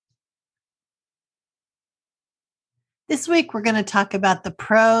This week, we're going to talk about the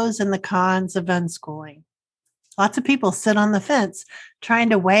pros and the cons of unschooling. Lots of people sit on the fence trying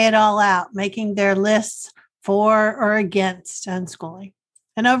to weigh it all out, making their lists for or against unschooling.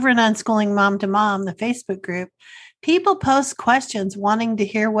 And over in Unschooling Mom to Mom, the Facebook group, people post questions wanting to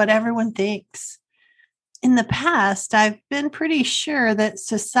hear what everyone thinks. In the past, I've been pretty sure that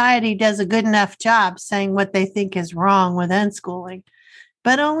society does a good enough job saying what they think is wrong with unschooling,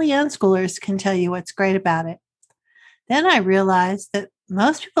 but only unschoolers can tell you what's great about it. Then I realized that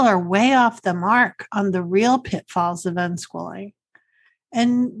most people are way off the mark on the real pitfalls of unschooling.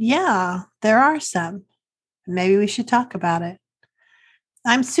 And yeah, there are some. Maybe we should talk about it.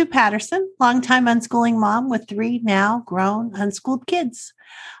 I'm Sue Patterson, longtime unschooling mom with 3 now grown unschooled kids.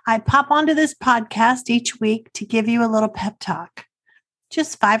 I pop onto this podcast each week to give you a little pep talk.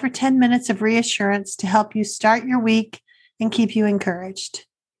 Just 5 or 10 minutes of reassurance to help you start your week and keep you encouraged.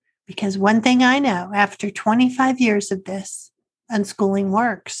 Because one thing I know after 25 years of this, unschooling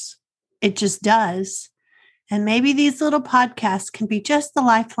works. It just does. And maybe these little podcasts can be just the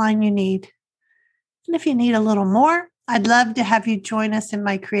lifeline you need. And if you need a little more, I'd love to have you join us in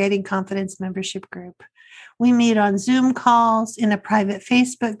my Creating Confidence membership group. We meet on Zoom calls, in a private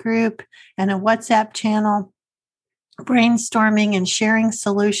Facebook group, and a WhatsApp channel, brainstorming and sharing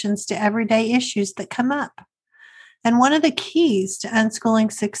solutions to everyday issues that come up. And one of the keys to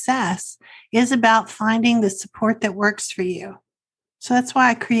unschooling success is about finding the support that works for you. So that's why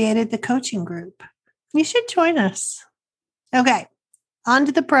I created the coaching group. You should join us. Okay, on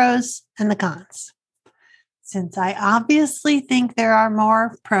to the pros and the cons. Since I obviously think there are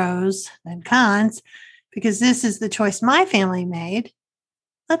more pros than cons, because this is the choice my family made,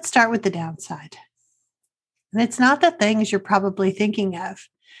 let's start with the downside. And it's not the things you're probably thinking of,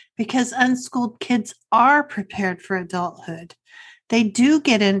 because unschooled kids are prepared for adulthood. They do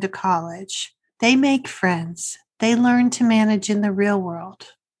get into college. They make friends. They learn to manage in the real world.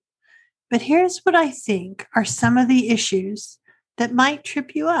 But here's what I think are some of the issues that might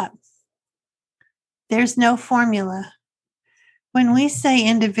trip you up. There's no formula. When we say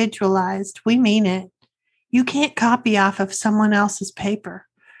individualized, we mean it. You can't copy off of someone else's paper,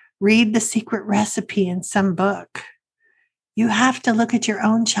 read the secret recipe in some book. You have to look at your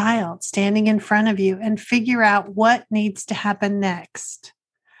own child standing in front of you and figure out what needs to happen next.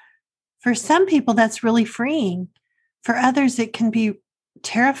 For some people, that's really freeing. For others, it can be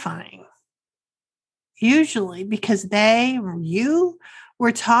terrifying. Usually because you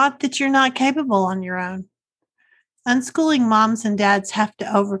were taught that you're not capable on your own. Unschooling moms and dads have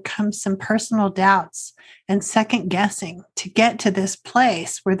to overcome some personal doubts and second guessing to get to this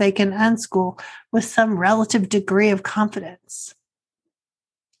place where they can unschool with some relative degree of confidence.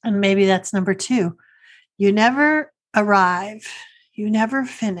 And maybe that's number 2. You never arrive. You never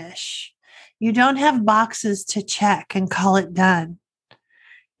finish. You don't have boxes to check and call it done.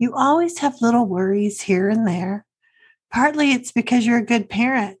 You always have little worries here and there. Partly it's because you're a good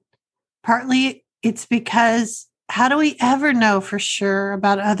parent. Partly it's because how do we ever know for sure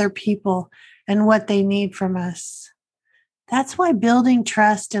about other people and what they need from us? That's why building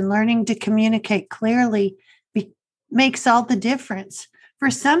trust and learning to communicate clearly makes all the difference.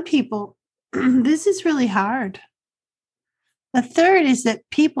 For some people, this is really hard. The third is that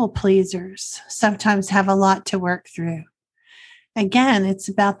people pleasers sometimes have a lot to work through. Again, it's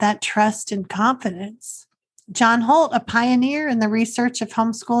about that trust and confidence. John Holt, a pioneer in the research of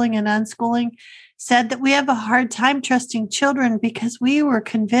homeschooling and unschooling, said that we have a hard time trusting children because we were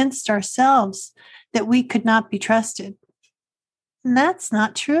convinced ourselves that we could not be trusted. And that's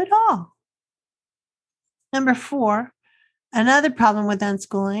not true at all. Number 4, another problem with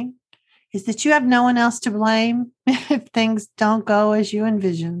unschooling is that you have no one else to blame if things don't go as you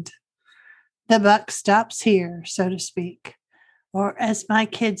envisioned. The buck stops here, so to speak. Or as my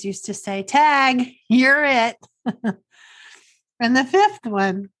kids used to say, tag, you're it. And the 5th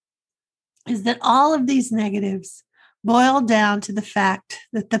one is that all of these negatives boil down to the fact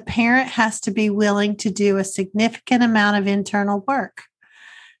that the parent has to be willing to do a significant amount of internal work.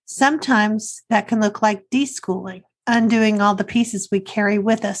 Sometimes that can look like deschooling, undoing all the pieces we carry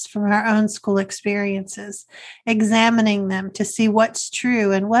with us from our own school experiences, examining them to see what's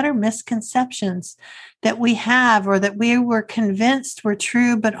true and what are misconceptions that we have or that we were convinced were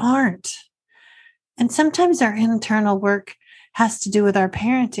true but aren't. And sometimes our internal work has to do with our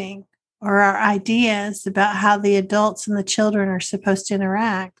parenting or our ideas about how the adults and the children are supposed to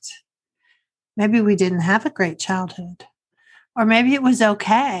interact. Maybe we didn't have a great childhood. Or maybe it was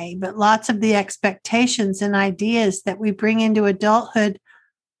okay, but lots of the expectations and ideas that we bring into adulthood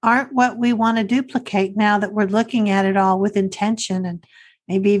aren't what we want to duplicate now that we're looking at it all with intention and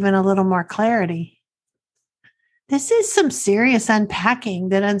maybe even a little more clarity. This is some serious unpacking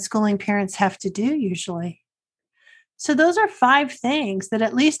that unschooling parents have to do usually. So, those are 5 things that,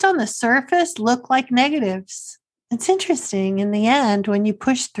 at least on the surface, look like negatives. It's interesting in the end, when you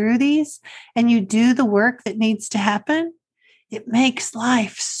push through these and you do the work that needs to happen, it makes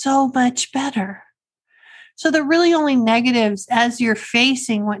life so much better. So, they're really only negatives as you're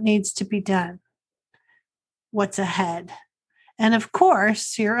facing what needs to be done, what's ahead. And of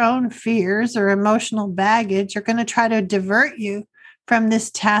course, your own fears or emotional baggage are going to try to divert you from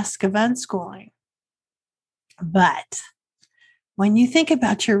this task of unschooling. But when you think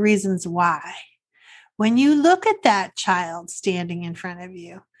about your reasons why, when you look at that child standing in front of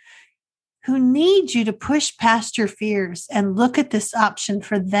you who needs you to push past your fears and look at this option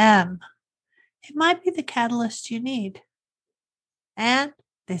for them, it might be the catalyst you need. And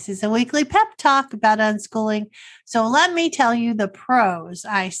this is a weekly pep talk about unschooling. So let me tell you the pros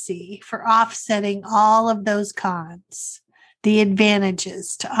I see for offsetting all of those cons, the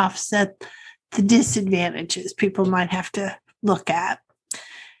advantages to offset the disadvantages people might have to look at.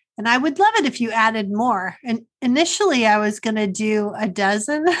 And I would love it if you added more. And initially I was going to do a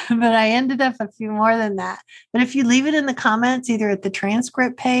dozen, but I ended up a few more than that. But if you leave it in the comments, either at the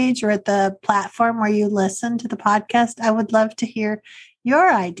transcript page or at the platform where you listen to the podcast, I would love to hear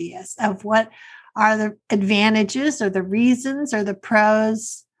your ideas of what are the advantages or the reasons or the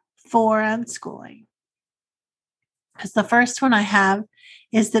pros for unschooling. Because the first one I have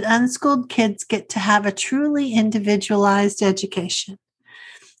is that unschooled kids get to have a truly individualized education.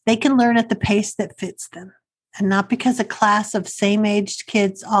 They can learn at the pace that fits them, and not because a class of same-aged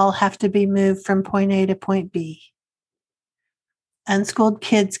kids all have to be moved from point A to point B. Unschooled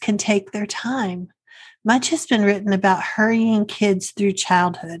kids can take their time. Much has been written about hurrying kids through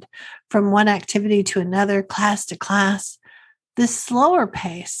childhood, from one activity to another, class to class. This slower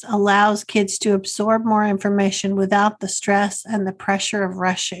pace allows kids to absorb more information without the stress and the pressure of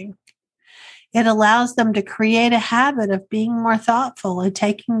rushing. It allows them to create a habit of being more thoughtful and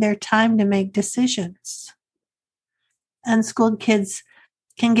taking their time to make decisions. Unschooled kids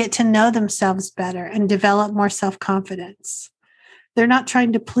can get to know themselves better and develop more self-confidence. They're not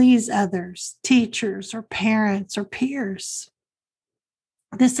trying to please others, teachers or parents or peers.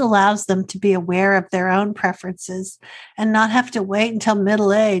 This allows them to be aware of their own preferences and not have to wait until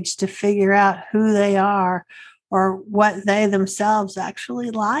middle age to figure out who they are or what they themselves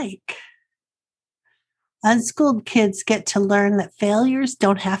actually like. Unschooled kids get to learn that failures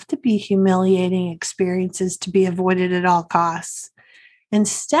don't have to be humiliating experiences to be avoided at all costs.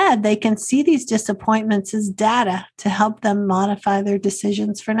 Instead, they can see these disappointments as data to help them modify their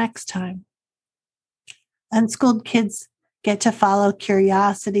decisions for next time. Unschooled kids get to follow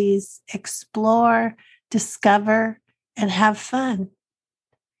curiosities, explore, discover, and have fun.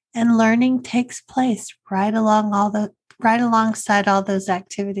 And learning takes place right alongside all those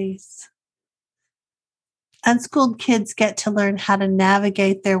activities. Unschooled kids get to learn how to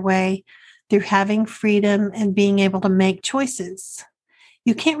navigate their way through having freedom and being able to make choices.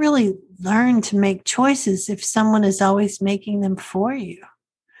 You can't really learn to make choices if someone is always making them for you.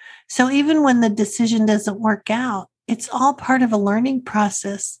 So even when the decision doesn't work out, it's all part of a learning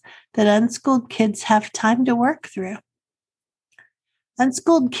process that unschooled kids have time to work through.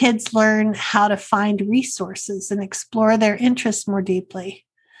 Unschooled kids learn how to find resources and explore their interests more deeply.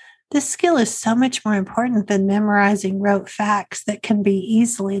 This skill is so much more important than memorizing rote facts that can be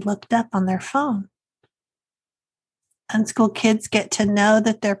easily looked up on their phone. Unschooled kids get to know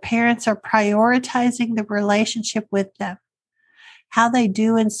that their parents are prioritizing the relationship with them. How they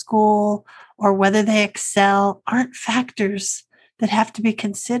do in school or whether they excel aren't factors that have to be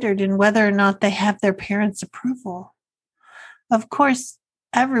considered in whether or not they have their parents' approval. Of course,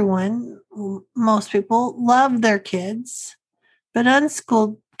 most people love their kids, but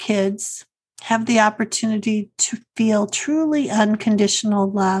unschooled kids have the opportunity to feel truly unconditional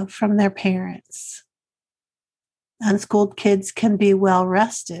love from their parents. Unschooled kids can be well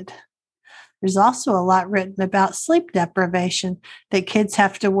rested. There's also a lot written about sleep deprivation that kids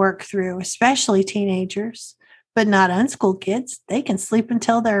have to work through, especially teenagers, but not unschooled kids. They can sleep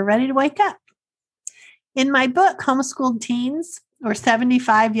until they're ready to wake up. In my book, Homeschooled Teens, where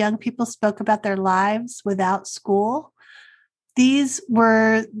 75 young people spoke about their lives without school, these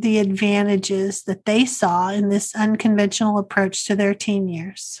were the advantages that they saw in this unconventional approach to their teen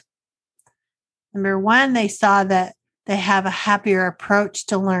years. Number one, they saw that they have a happier approach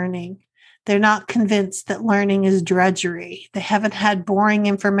to learning. They're not convinced that learning is drudgery. They haven't had boring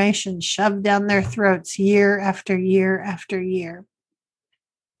information shoved down their throats year after year after year.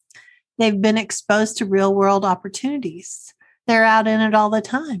 They've been exposed to real-world opportunities. They're out in it all the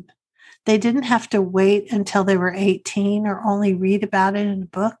time. They didn't have to wait until they were 18 or only read about it in a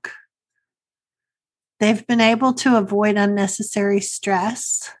book. They've been able to avoid unnecessary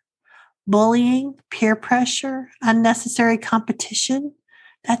stress, bullying, peer pressure, unnecessary competition.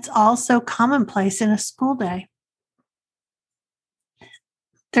 That's also commonplace in a school day.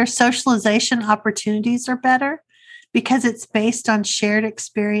 Their socialization opportunities are better because it's based on shared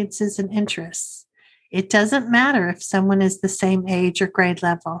experiences and interests. It doesn't matter if someone is the same age or grade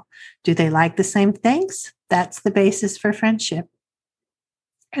level. Do they like the same things? That's the basis for friendship.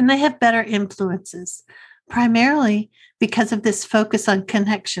 And they have better influences, primarily because of this focus on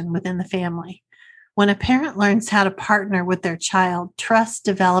connection within the family. When a parent learns how to partner with their child, trust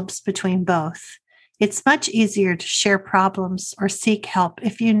develops between both. It's much easier to share problems or seek help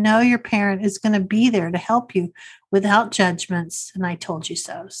if you know your parent is going to be there to help you without judgments and I told you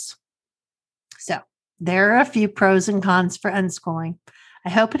so's. So, there are a few pros and cons for unschooling. I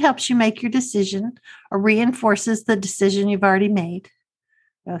hope it helps you make your decision or reinforces the decision you've already made.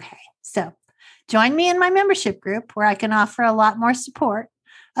 Okay, so join me in my membership group where I can offer a lot more support.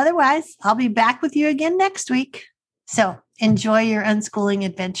 Otherwise, I'll be back with you again next week. So enjoy your unschooling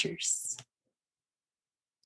adventures.